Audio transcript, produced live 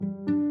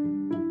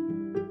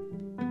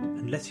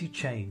lets you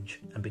change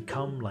and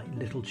become like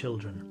little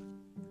children.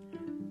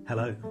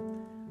 Hello,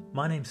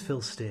 my name's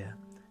Phil Steer,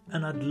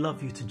 and I'd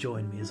love you to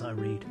join me as I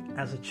read,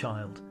 as a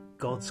child,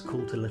 God's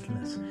Call to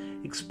Littleness,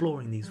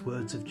 exploring these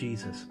words of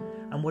Jesus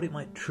and what it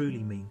might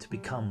truly mean to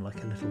become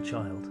like a little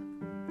child.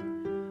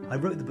 I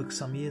wrote the book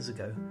some years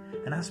ago,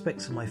 and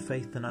aspects of my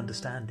faith and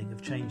understanding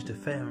have changed a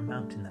fair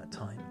amount in that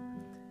time.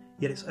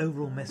 Yet its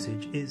overall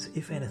message is,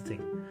 if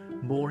anything,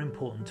 more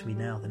important to me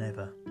now than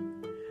ever.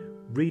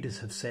 Readers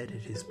have said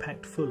it is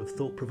packed full of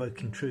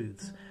thought-provoking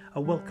truths, a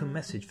welcome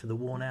message for the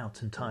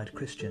worn-out and tired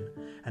Christian,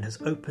 and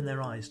has opened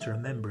their eyes to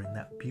remembering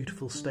that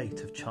beautiful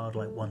state of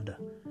childlike wonder.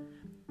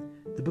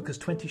 The book has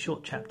 20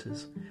 short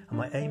chapters, and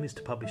my aim is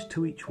to publish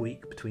 2 each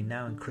week between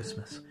now and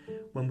Christmas,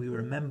 when we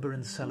remember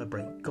and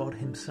celebrate God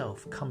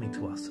Himself coming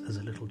to us as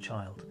a little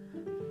child.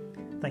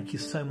 Thank you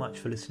so much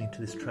for listening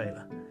to this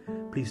trailer.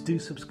 Please do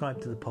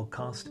subscribe to the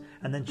podcast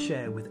and then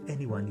share with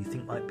anyone you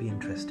think might be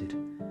interested.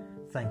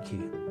 Thank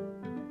you.